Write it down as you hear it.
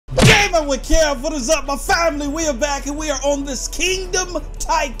Gaming with Kev, what is up, my family? We are back and we are on this Kingdom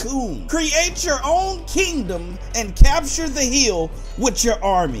Tycoon. Create your own kingdom and capture the hill with your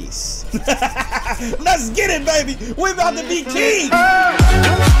armies. Let's get it, baby. We're about to be king.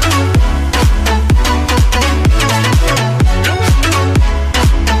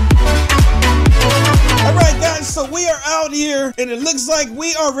 All right, guys, so we are out here and it looks like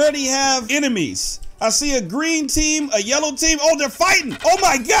we already have enemies. I see a green team, a yellow team. Oh, they're fighting. Oh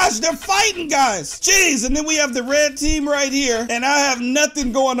my gosh, they're fighting, guys. Jeez, and then we have the red team right here, and I have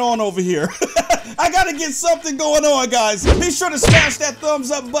nothing going on over here. I gotta get something going on, guys. Be sure to smash that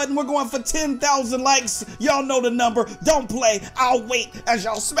thumbs up button. We're going for 10,000 likes. Y'all know the number. Don't play. I'll wait as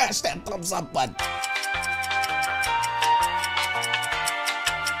y'all smash that thumbs up button.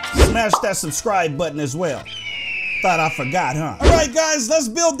 Smash that subscribe button as well. Thought I forgot, huh? All right, guys, let's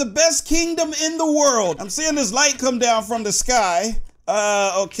build the best kingdom in the world. I'm seeing this light come down from the sky.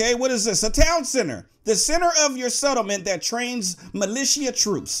 Okay, what is this? A town center. The center of your settlement that trains militia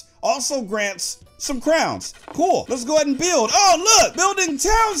troops. Also grants some crowns. Cool. Let's go ahead and build. Oh, look, building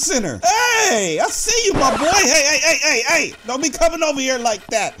town center. Hey, I see you, my boy. Hey. Don't be coming over here like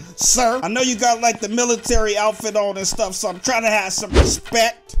that, sir. I know you got like the military outfit on and stuff, so I'm trying to have some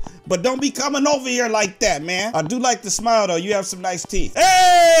respect. But don't be coming over here like that, man. I do like the smile, though. You have some nice teeth.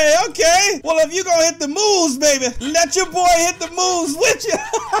 Hey, okay. Well, if you gonna hit the moves, baby, let your boy hit the moves with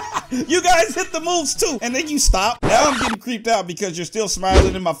you. You guys hit the moves, too. And then you stop. Now I'm getting creeped out because you're still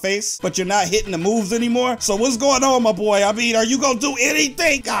smiling in my face, but you're not hitting the moves anymore. So what's going on, my boy? I mean, are you gonna do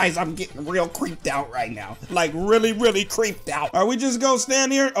anything? Guys, I'm getting real creeped out right now. Like, really, really creeped out. Are we just gonna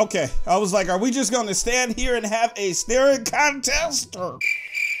stand here? Okay. I was like, are we just gonna stand here and have a staring contest? Or...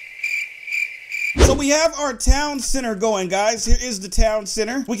 So we have our town center going, guys. Here is the town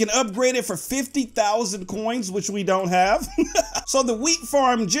center. We can upgrade it for 50,000 coins, which we don't have. So the wheat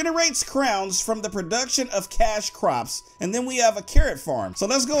farm generates crowns from the production of cash crops. And then we have a carrot farm. So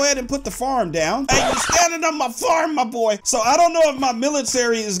let's go ahead and put the farm down. Hey, you're standing on my farm, my boy. So I don't know if my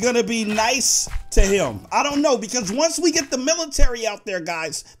military is gonna be nice to him. I don't know, because once we get the military out there,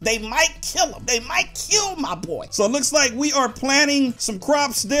 guys, they might kill him. They might kill my boy. So it looks like we are planting some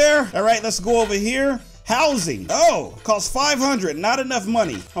crops there. All right, let's go over here. Housing. Oh, costs 500. Not enough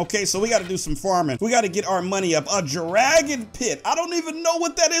money. Okay, so we got to do some farming. We got to get our money up. A dragon pit. I don't even know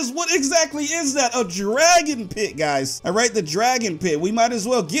what that is. What exactly is that? A dragon pit, guys. All right, the dragon pit. We might as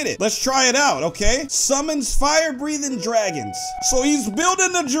well get it. Let's try it out, okay? Summons fire-breathing dragons. So he's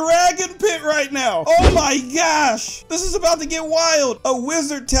building a dragon pit right now. Oh my gosh. This is about to get wild. A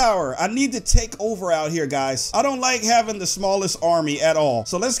wizard tower. I need to take over out here, guys. I don't like having the smallest army at all.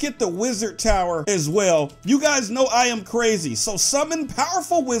 So let's get the wizard tower as well. You guys know I am crazy, so summon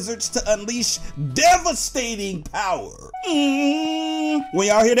powerful wizards to unleash devastating power. When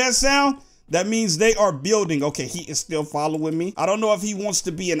y'all hear that sound, that means they are building. Okay, he is still following me. I don't know if he wants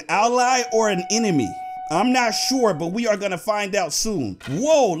to be an ally or an enemy. I'm not sure, but we are gonna find out soon.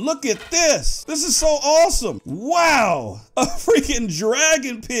 Whoa, look at this. This is so awesome. Wow, a freaking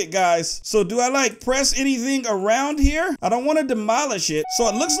dragon pit, guys. So do I like press anything around here? I don't want to demolish it. So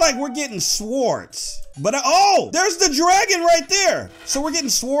it looks like we're getting swords. But oh, there's the dragon right there. So we're getting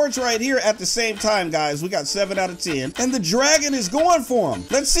swords right here at the same time, guys. We got 7 out of 10. And the dragon is going for him.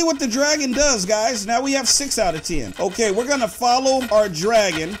 Let's see what the dragon does, guys. Now we have 6 out of 10. Okay, we're gonna follow our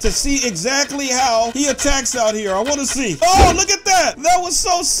dragon to see exactly how he attacks out here. I want to see. Oh, look at that. That was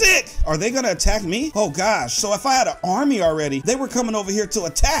so sick. Are they gonna attack me? Oh gosh. So if I had an army already, they were coming over here to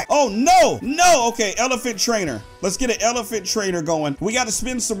attack. Oh no. Okay, elephant trainer. Let's get an elephant trainer going. We got to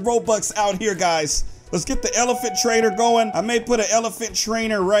spend some Robux out here, guys. Let's get the elephant trainer going. I may put an elephant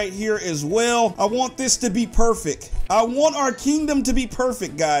trainer right here as well. I want this to be perfect. I want our kingdom to be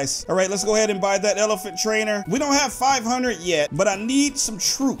perfect, guys. All right, let's go ahead and buy that elephant trainer. We don't have 500 yet, but I need some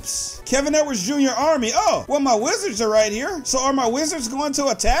troops. Kevin Edwards Jr. Army. Oh, well, my wizards are right here. So are my wizards going to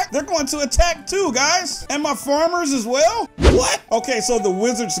attack? They're going to attack too, guys. And my farmers as well? What? Okay, so the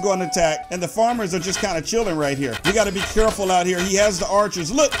wizards are going to attack and the farmers are just kind of chilling right here. We got to be careful out here. He has the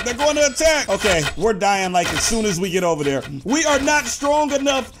archers. Look, they're going to attack. Okay, we're dying like as soon as we get over there. We are not strong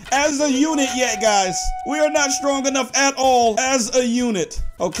enough as a unit yet, guys. We are not strong enough at all as a unit.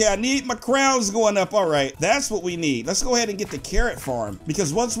 Okay, I need my crowns going up. All right, that's what we need. Let's go ahead and get the carrot farm,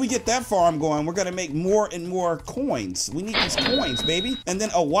 because once we get that farm going, we're gonna make more and more coins. We need these coins, baby. And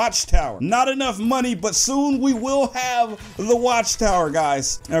then a watchtower. Not enough money, but soon we will have the watchtower,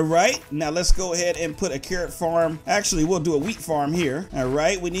 guys. All right, now let's go ahead and put a carrot farm. Actually, we'll do a wheat farm here. All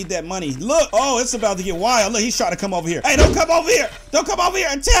right, we need that money. Look, oh, it's about to get wild. Look, he's trying to come over here. Hey, don't come over here. Don't come over here.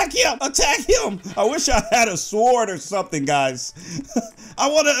 Attack. Attack him! Attack him! I wish I had a sword or something, guys. I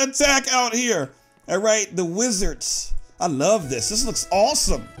want to attack out here. All right, the wizards. I love this. This looks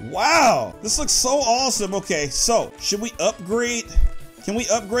awesome. Wow, this looks so awesome. Okay, so should we upgrade? Can we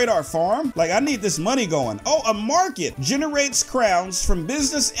upgrade our farm? Like, I need this money going. Oh, a market generates crowns from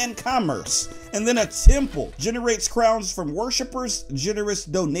business and commerce. And then a temple generates crowns from worshipers' generous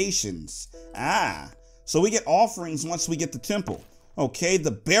donations. Ah, so we get offerings once we get the temple. Okay,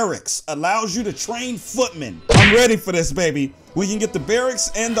 the barracks allows you to train footmen. I'm ready for this, baby. We can get the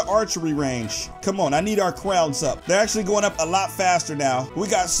barracks and the archery range. Come on, I need our crowns up. They're actually going up a lot faster now. We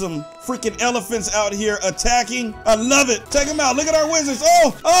got some freaking elephants out here attacking. I love it. Take them out. Look at our wizards.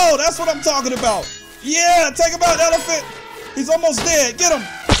 Oh, that's what I'm talking about. Yeah, take him out, elephant. He's almost dead. Get him.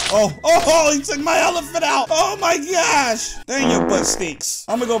 Oh, he took my elephant out. Oh my gosh. Dang, your butt stinks.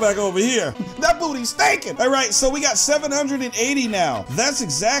 I'm gonna go back over here. That booty's stinking. All right, so we got 780 now. That's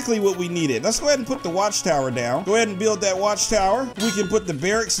exactly what we needed. Let's go ahead and put the watchtower down. Go ahead and build that watchtower. We can put the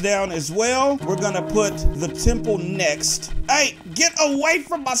barracks down as well. We're gonna put the temple next. Hey, get away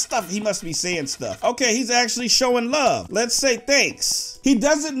from my stuff. He must be saying stuff. Okay, he's actually showing love. Let's say thanks. He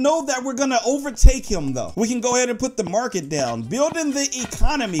doesn't know that we're gonna overtake him though. We can go ahead and put the market down. Building the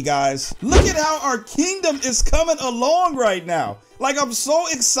economy, guys. Look at how our kingdom is coming along right now. Like, I'm so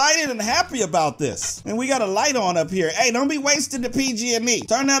excited and happy about this. And we got a light on up here. Hey, don't be wasting the PG&E.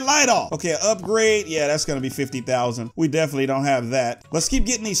 Turn that light off. Okay, upgrade. Yeah, that's gonna be 50,000. We definitely don't have that. Let's keep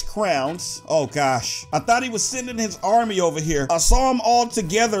getting these crowns. Oh gosh. I thought he was sending his army over here. I saw them all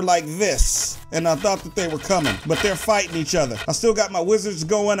together like this. And I thought that they were coming, but they're fighting each other. I still got my wizards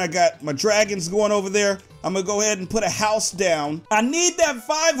going. I got my dragons going over there. I'm gonna go ahead and put a house down. I need that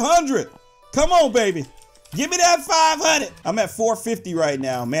 500. Come on, baby. Give me that 500. I'm at 450 right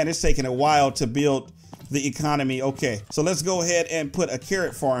now. Man, it's taking a while to build the economy. Okay, so let's go ahead and put a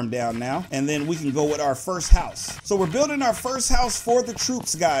carrot farm down now, and then we can go with our first house. So we're building our first house for the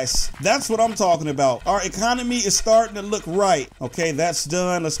troops, guys. That's what I'm talking about. Our economy is starting to look right. Okay, that's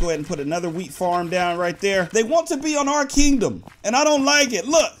done. Let's go ahead and put another wheat farm down right there. They want to be on our kingdom, and I don't like it.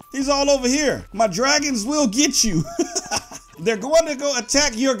 Look, he's all over here. My dragons will get you. They're going to go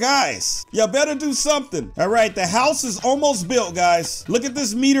attack your guys. Y'all better do something. All right, the house is almost built, guys. Look at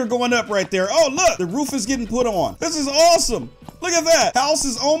this meter going up right there. Oh, look, the roof is getting put on. This is awesome. Look at that. House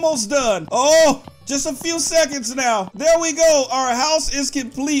is almost done. Oh, just a few seconds now. There we go. Our house is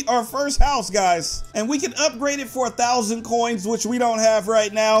complete. Our first house, guys. And we can upgrade it for 1,000 coins, which we don't have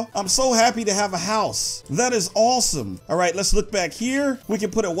right now. I'm so happy to have a house. That is awesome. All right, let's look back here. We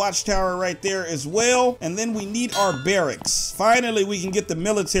can put a watchtower right there as well. And then we need our barracks. Finally, we can get the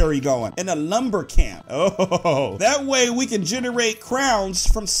military going. And a lumber camp. Oh, that way we can generate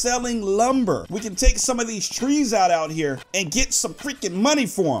crowns from selling lumber. We can take some of these trees out here and get some freaking money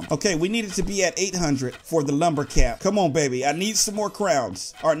for them. Okay, we need it to be at 800 for the lumber camp. Come on, baby. I need some more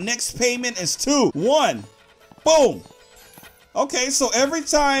crowns. Our next payment is 2. 1. Boom. Okay, so every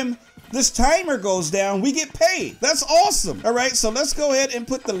time this timer goes down, we get paid. That's awesome. All right, so let's go ahead and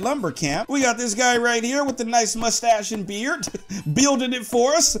put the lumber camp. We got this guy right here with the nice mustache and beard building it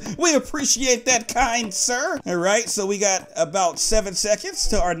for us. We appreciate that, kind sir. All right, so we got about 7 seconds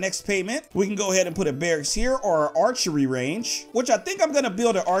to our next payment. We can go ahead and put a barracks here or an archery range, which I think I'm gonna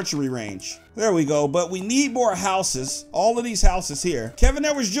build an archery range. There we go, but we need more houses. All of these houses here. Kevin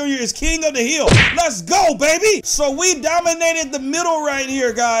Edwards Jr. is king of the hill. Let's go, baby. So we dominated the middle right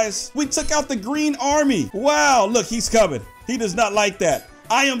here, guys. We took out the green army. Wow, look, he's coming. He does not like that.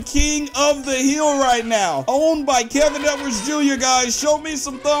 I am king of the hill right now. Owned by Kevin Edwards Jr., guys. Show me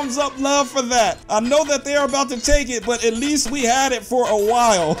some thumbs up love for that. I know that they are about to take it, but at least we had it for a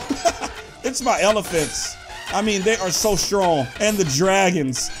while. It's my elephants. I mean, they are so strong. And the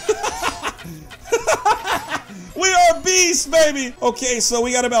dragons. We are beasts, baby. Okay, so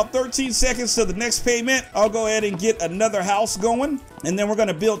we got about 13 seconds to the next payment. I'll go ahead and get another house going. And then we're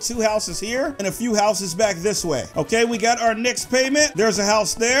gonna build 2 houses here and a few houses back this way. Okay, we got our next payment. There's a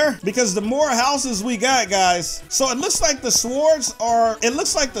house there because the more houses we got, guys. So it looks like the swords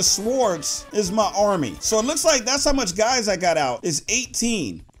is my army. So it looks like that's how much guys I got out is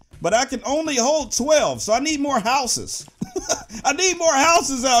 18. But I can only hold 12, so I need more houses. I need more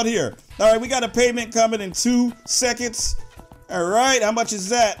houses out here. All right, we got a payment coming in 2 seconds. All right, how much is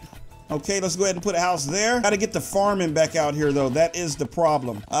that? Okay, let's go ahead and put a house there. Gotta get the farming back out here though. That is the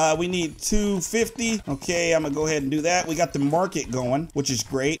problem. We need 250. Okay, I'm gonna go ahead and do that. We got the market going, which is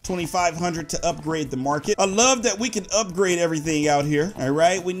great. 2,500 to upgrade the market. I love that we can upgrade everything out here. All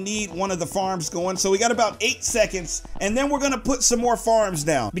right, we need one of the farms going. So we got about 8 seconds, and then we're gonna put some more farms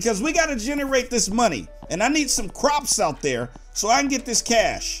down because we gotta generate this money. And I need some crops out there so I can get this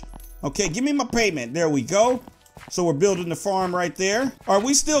cash. Okay, give me my payment. There we go. So we're building the farm right there. Are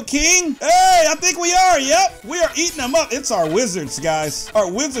we still king? Hey, I think we are. Yep, we are eating them up. It's our wizards, guys.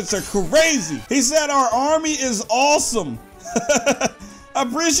 Our wizards are crazy. He said our army is awesome.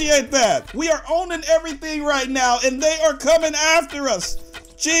 Appreciate that. We are owning everything right now, and they are coming after us.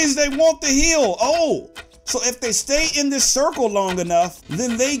 Jeez, they want the heal. Oh. So if they stay in this circle long enough,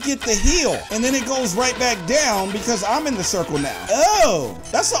 then they get the heal. And then it goes right back down because I'm in the circle now. Oh,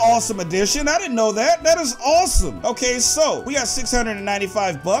 that's an awesome addition. I didn't know that. That is awesome. Okay, so we got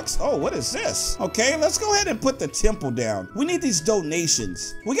 695 bucks. Oh, what is this? Okay, let's go ahead and put the temple down. We need these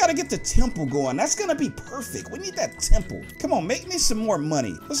donations. We got to get the temple going. That's going to be perfect. We need that temple. Come on, make me some more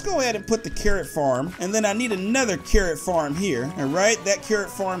money. Let's go ahead and put the carrot farm. And then I need another carrot farm here. All right, that carrot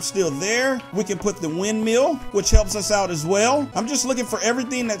farm's still there. We can put the windmill, which helps us out as well. I'm just looking for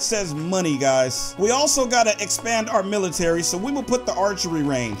everything that says money, guys. We also got to expand our military, so we will put the archery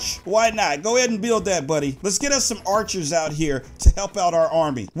range. Why not? Go ahead and build that, buddy. Let's get us some archers out here to help out our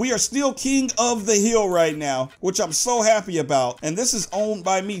army. We are still king of the hill right now, which I'm so happy about. And this is owned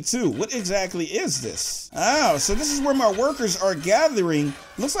by me too. What exactly is this? Oh, so this is where my workers are gathering.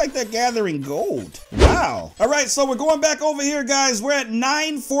 Looks like they're gathering gold. Wow. All right, so we're going back over here, guys. We're at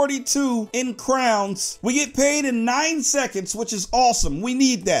 942 in crowns. We get paid in 9 seconds, which is awesome. We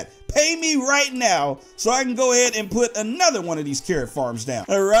need that. Pay me right now so I can go ahead and put another one of these carrot farms down.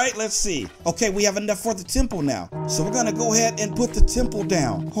 All right, let's see. Okay, we have enough for the temple now. So we're gonna go ahead and put the temple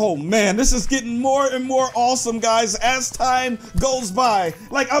down. Oh man, this is getting more and more awesome, guys, as time goes by.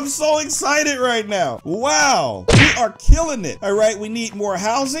 Like, I'm so excited right now. Wow, we are killing it. All right, we need more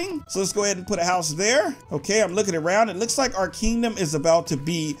housing. So let's go ahead and put a house there. Okay, I'm looking around. It looks like our kingdom is about to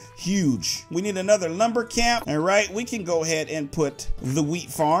be huge. We need another lumber camp. All right, we can go ahead and put the wheat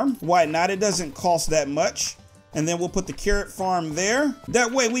farm. Why not? It doesn't cost that much. And then we'll put the carrot farm there.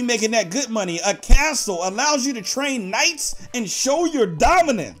 That way we making that good money. A castle allows you to train knights and show your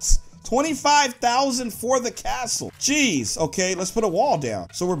dominance. 25,000 for the castle. Jeez. Okay, let's put a wall down.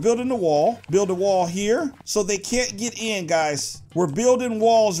 So we're building the wall. Build a wall here so they can't get in, guys. We're building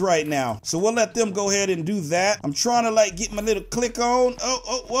walls right now. So we'll let them go ahead and do that. I'm trying to like get my little click on.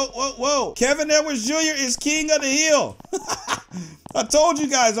 Oh, whoa. Kevin Edwards Jr. is king of the hill. I told you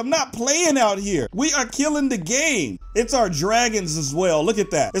guys, I'm not playing out here. We are killing the game. It's our dragons as well. Look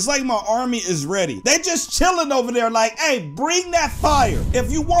at that. It's like my army is ready. They just chilling over there like, hey, bring that fire. If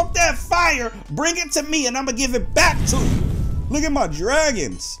you want that fire, bring it to me and I'm gonna give it back to you. Look at my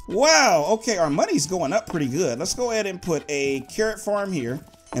dragons. Wow, okay, our money's going up pretty good. Let's go ahead and put a carrot farm here.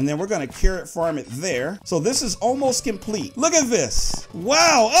 And then we're gonna carrot farm it there. So this is almost complete. Look at this.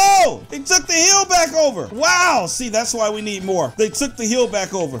 Wow, oh, they took the hill back over. Wow, see, that's why we need more. They took the hill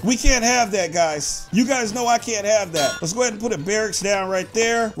back over. We can't have that, guys. You guys know I can't have that. Let's go ahead and put a barracks down right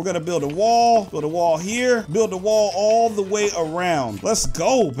there. We're gonna build a wall here, build a wall all the way around. Let's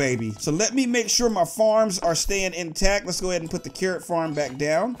go, baby. So let me make sure my farms are staying intact. Let's go ahead and put the carrot farm back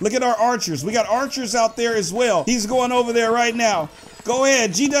down. Look at our archers. We got archers out there as well. He's going over there right now. Go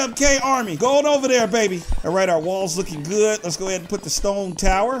ahead, GWK Army. Go on over there, baby. All right, our wall's looking good. Let's go ahead and put the stone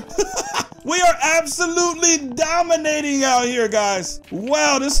tower. We are absolutely dominating out here, guys.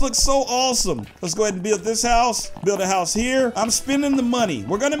 Wow, this looks so awesome. Let's go ahead and build this house. Build a house here. I'm spending the money.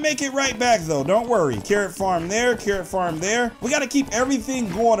 We're gonna make it right back though, don't worry. Carrot farm there, carrot farm there. We gotta keep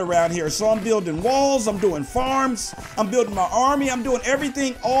everything going around here. So I'm building walls, I'm doing farms, I'm building my army, I'm doing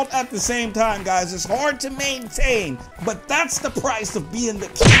everything all at the same time, guys. It's hard to maintain, but that's the price of being the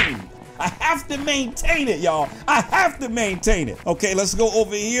king. I have to maintain it, y'all. I have to maintain it. Okay, let's go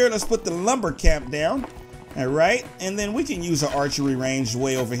over here. Let's put the lumber camp down. All right, and then we can use an archery range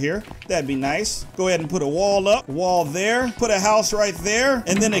way over here. That'd be nice. Go ahead and put a wall up, wall there, put a house right there,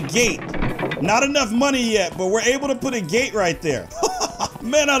 and then a gate. Not enough money yet, but we're able to put a gate right there.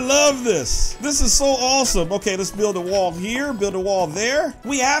 Man, I love this. This is so awesome. Okay, let's build a wall here, build a wall there.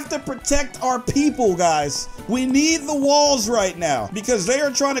 We have to protect our people, guys. We need the walls right now because they are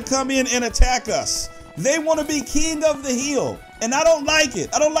trying to come in and attack us. They want to be king of the hill, and I don't like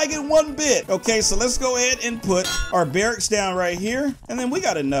it. I don't like it one bit. Okay, so let's go ahead and put our barracks down right here, and then we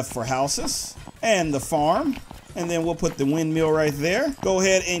got enough for houses and the farm. And then we'll put the windmill right there. Go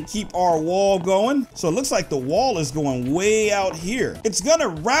ahead and keep our wall going. So it looks like the wall is going way out here. It's gonna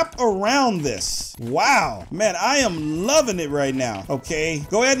wrap around this. Wow, man, I am loving it right now. Okay,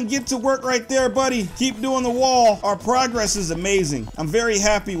 go ahead and get to work right there, buddy. Keep doing the wall. Our progress is amazing. I'm very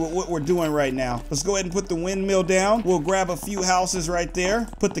happy with what we're doing right now. Let's go ahead and put the windmill down. We'll grab a few houses right there.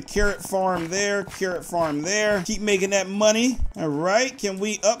 Put the carrot farm there, carrot farm there. Keep making that money. All right, can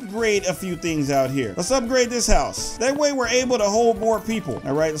we upgrade a few things out here? Let's upgrade this house. That way we're able to hold more people.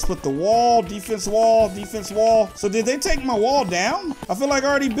 All right, let's put the wall, defense wall, defense wall. So did they take my wall down? I feel like I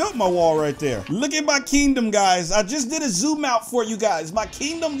already built my wall right there. Look at my kingdom, guys. I just did a zoom out for you guys. My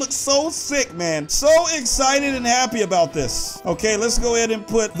kingdom looks so sick, man. So excited and happy about this. Okay, let's go ahead and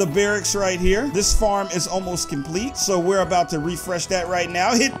put the barracks right here. This farm is almost complete, so we're about to refresh that right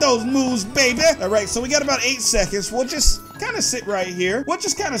now. Hit those moves, baby. All right, so we got about 8 seconds. We'll just kind of sit right here. We'll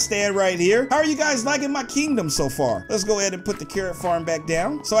just kind of stand right here. How are you guys liking my kingdom so far? Let's go ahead and put the carrot farm back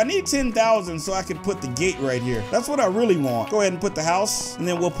down. So I need 10,000 so I can put the gate right here. That's what I really want. Go ahead and put the house, and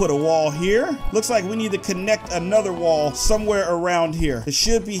then we'll put a wall here. Looks like we need to connect another wall somewhere around here. It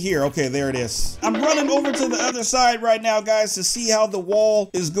should be here. Okay, there it is. I'm running over to the other side right now, guys, to see how the wall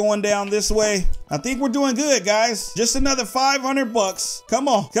is going down this way. I think we're doing good, guys. Just another 500 bucks. Come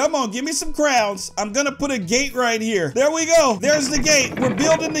on, come on, give me some crowns. I'm gonna put a gate right here. There we go. There's the gate. We're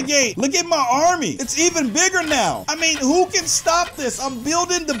building the gate. Look at my army. It's even bigger now. I mean, who can stop this? I'm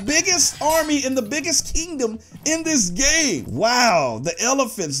building the biggest army in the biggest kingdom in this game. Wow, the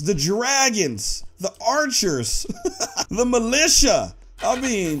elephants, the dragons, the archers, the militia. I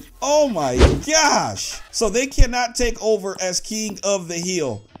mean, oh my gosh. So they cannot take over as king of the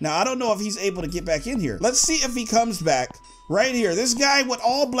hill. Now, I don't know if he's able to get back in here. Let's see if he comes back right here. This guy with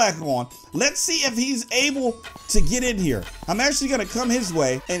all black on. Let's see if he's able to get in here. I'm actually going to come his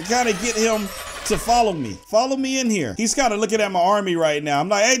way and kind of get him to follow me. Follow me in here. He's kind of looking at my army right now. I'm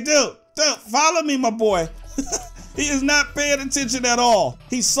like, hey, dude, follow me, my boy. He is not paying attention at all.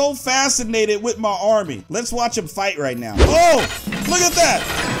 He's so fascinated with my army. Let's watch him fight right now. Oh, look at that.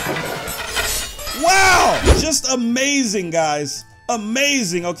 Wow, just amazing, guys.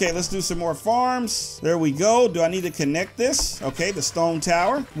 Amazing. Okay, let's do some more farms. There we go. Do I need to connect this? Okay, the stone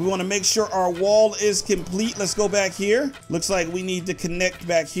tower. We want to make sure our wall is complete. Let's go back here. Looks like we need to connect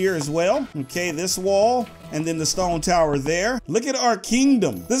back here as well. Okay, this wall and then the stone tower there. Look at our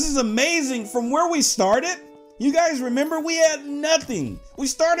kingdom. This is amazing. From where we started, you guys remember we had nothing. We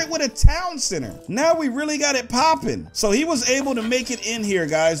started with a town center. Now we really got it popping. So he was able to make it in here,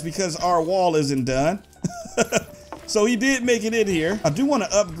 guys, because our wall isn't done. So he did make it in here. I do want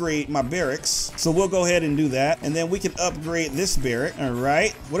to upgrade my barracks. So we'll go ahead and do that. And then we can upgrade this barrack. All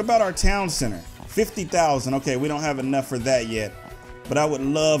right. What about our town center? 50,000. Okay, we don't have enough for that yet. But I would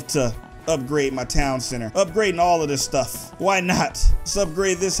love to upgrade my town center. Upgrading all of this stuff. Why not? Let's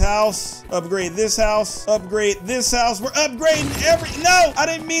upgrade this house. Upgrade this house. Upgrade this house. We're upgrading no, I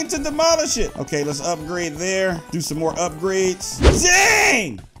didn't mean to demolish it. Okay, let's upgrade there. Do some more upgrades.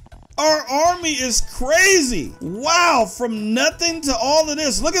 Dang! Our army is crazy. Wow, from nothing to all of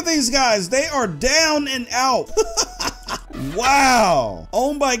this. Look at these guys. They are down and out. Wow.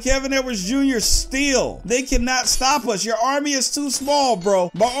 Owned by Kevin Edwards Jr. Still. They cannot stop us. Your army is too small,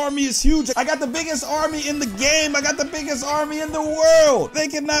 bro. My army is huge. I got the biggest army in the game. I got the biggest army in the world. They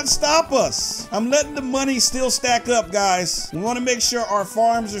cannot stop us. I'm letting the money still stack up, guys. We want to make sure our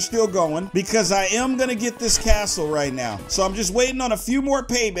farms are still going because I am going to get this castle right now. So I'm just waiting on a few more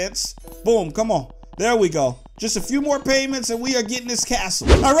payments. Boom. Come on. There we go. Just a few more payments and we are getting this castle.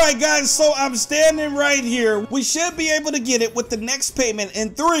 All right, guys, so I'm standing right here. We should be able to get it with the next payment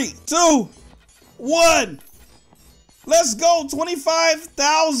in 3, 2, 1. Let's go,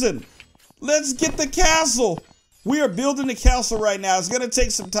 25,000. Let's get the castle. We are building the castle right now. It's gonna take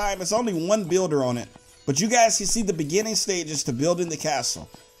some time. It's only one builder on it, but you guys can see the beginning stages to building the castle.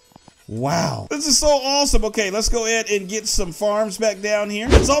 Wow, this is so awesome. Okay, let's go ahead and get some farms back down here.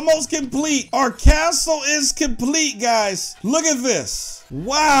 It's almost complete. Our castle is complete, guys. Look at this.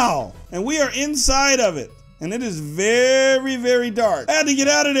 Wow, and we are inside of it. And it is very, very dark. I had to get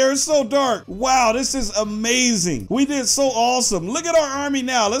out of there. It's so dark. Wow, this is amazing. We did so awesome. Look at our army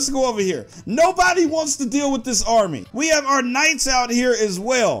now. Let's go over here. Nobody wants to deal with this army. We have our knights out here as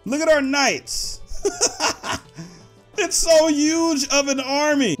well. Look at our knights. It's so huge of an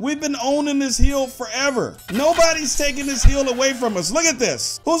army. We've been owning this hill forever. Nobody's taking this hill away from us. Look at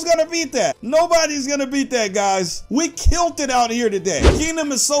this. Who's gonna beat that? Nobody's gonna beat that, guys. We killed it out here today.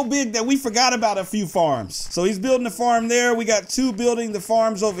 Kingdom is so big that we forgot about a few farms. So he's building a farm there. We got 2 building the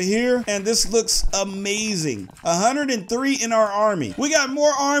farms over here. And this looks amazing. 103 in our army. We got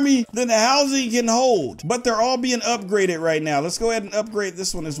more army than the housing can hold. But they're all being upgraded right now. Let's go ahead and upgrade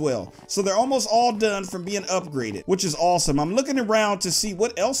this one as well. So they're almost all done from being upgraded, which is awesome. I'm looking around to see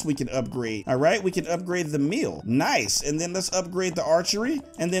what else we can upgrade. All right, we can upgrade the mill. Nice. And then let's upgrade the archery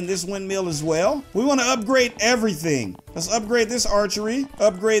and then this windmill as well. We want to upgrade everything. Let's upgrade this archery,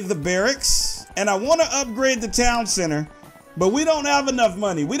 upgrade the barracks, and I want to upgrade the town center, but we don't have enough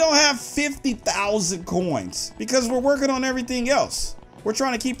money. We don't have 50,000 coins because we're working on everything else. We're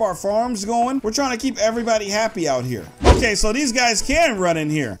trying to keep our farms going. We're trying to keep everybody happy out here. Okay, so these guys can run in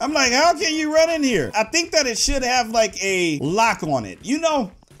here. I'm like, how can you run in here? I think that it should have like a lock on it. You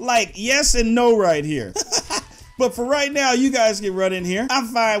know, like yes and no right here. But for right now, you guys can run in here. I'm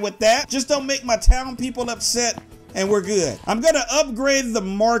fine with that. Just don't make my town people upset and we're good. I'm gonna upgrade the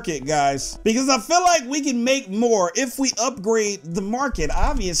market, guys, because I feel like we can make more if we upgrade the market.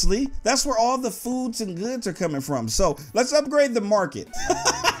 Obviously, that's where all the foods and goods are coming from. So let's upgrade the market.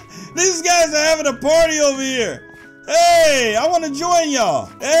 These guys are having a party over here. Hey, I want to join y'all.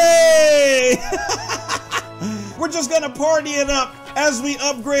 Hey. We're just gonna party it up as we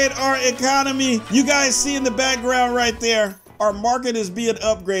upgrade our economy. You guys see in the background right there, our market is being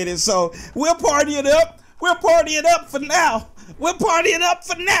upgraded. So we'll party it up. We'll party it up for now. We'll party it up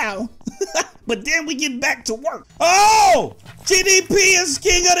for now. But then we get back to work. Oh, GDP is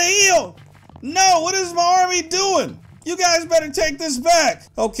king of the hill. No, what is my army doing? You guys better take this back.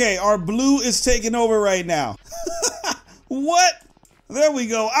 Okay, our blue is taking over right now. What? There we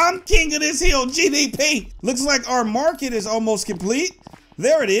go. I'm king of this hill, GDP. Looks like our market is almost complete.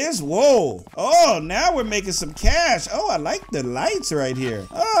 There it is. Whoa. Oh, now we're making some cash. Oh, I like the lights right here.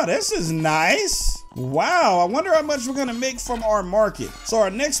 Oh, this is nice. Wow, I wonder how much we're gonna make from our market. So our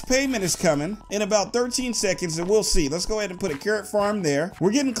next payment is coming in about 13 seconds and we'll see. Let's go ahead and put a carrot farm there.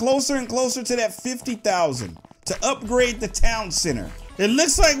 We're getting closer and closer to that 50,000 to upgrade the town center. It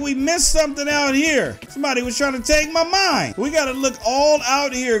looks like we missed something out here. Somebody was trying to take my mind. We gotta look all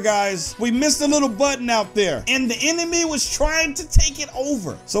out here, guys. We missed a little button out there and the enemy was trying to take it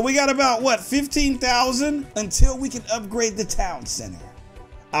over. So we got about what, 15,000 until we can upgrade the town center.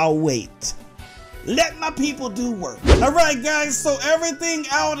 I'll wait. Let my people do work. All right, guys, so everything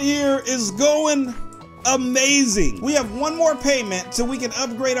out here is going amazing. We have one more payment till we can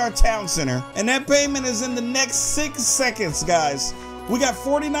upgrade our town center, and that payment is in the next 6 seconds, guys. We got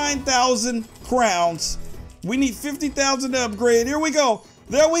 49,000 crowns. We need 50,000 to upgrade. Here we go.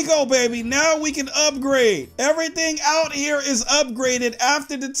 There we go, baby. Now we can upgrade. Everything out here is upgraded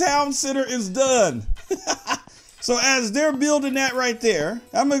after the town center is done. So as they're building that right there,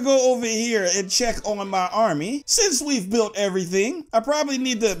 I'm gonna go over here and check on my army. Since we've built everything, I probably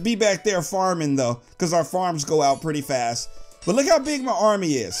need to be back there farming though, because our farms go out pretty fast. But look how big my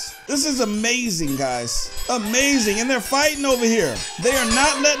army is. This is amazing, guys. Amazing. And they're fighting over here. They are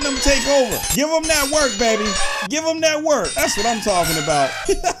not letting them take over. Give them that work, baby. Give them that work. That's what I'm talking about.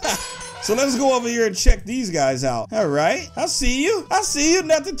 So let's go over here and check these guys out. All right, I see you. I see you,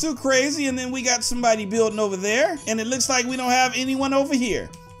 nothing too crazy. And then we got somebody building over there. And it looks like we don't have anyone over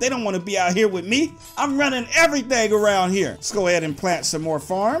here. They don't want to be out here with me. I'm running everything around here. Let's go ahead and plant some more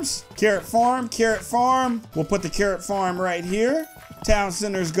farms. Carrot farm, carrot farm. We'll put the carrot farm right here. Town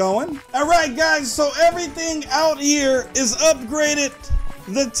center's going. All right, guys, so everything out here is upgraded.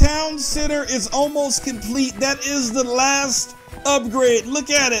 The town center is almost complete. That is the last upgrade.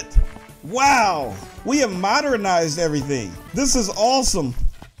 Look at it. Wow, we have modernized everything. This is awesome.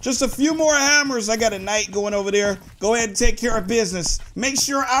 Just a few more hammers. I got a knight going over there. Go ahead and take care of business. Make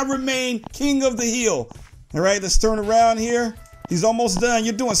sure I remain king of the hill. All right, let's turn around here. He's almost done.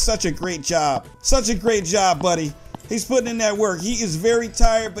 You're doing such a great job. Such a great job, buddy. He's putting in that work. He is very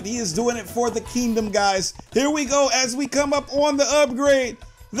tired, but he is doing it for the kingdom, guys. Here we go as we come up on the upgrade.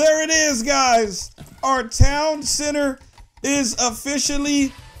 There it is, guys. Our town center is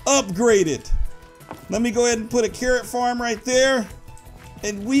officially upgraded. Let me go ahead and put a carrot farm right there.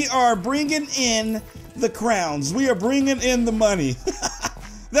 And we are bringing in the crowns. We are bringing in the money.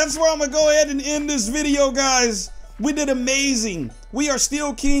 That's where I'm gonna go ahead and end this video, guys. We did amazing. We are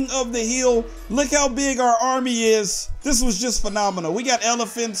still king of the hill. Look how big our army is. This was just phenomenal. We got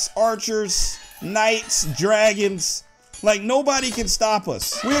elephants, archers, knights, dragons. Like nobody can stop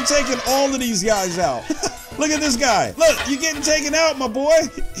us. We're taking all of these guys out. Look at this guy. Look, you're getting taken out, my boy.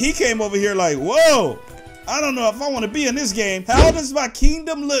 He came over here like, whoa, I don't know if I want to be in this game. How does my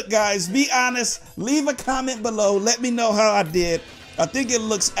kingdom look, guys? Be honest. Leave a comment below. Let me know how I did. I think it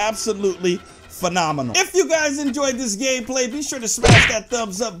looks absolutely phenomenal. If you guys enjoyed this gameplay, be sure to smash that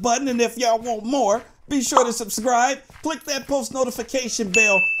thumbs up button. And if y'all want more, be sure to subscribe. Click that post notification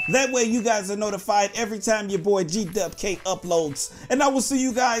bell. That way you guys are notified every time your boy GWK uploads. And I will see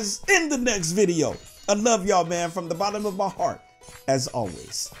you guys in the next video. I love y'all, man, from the bottom of my heart, as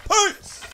always. Peace!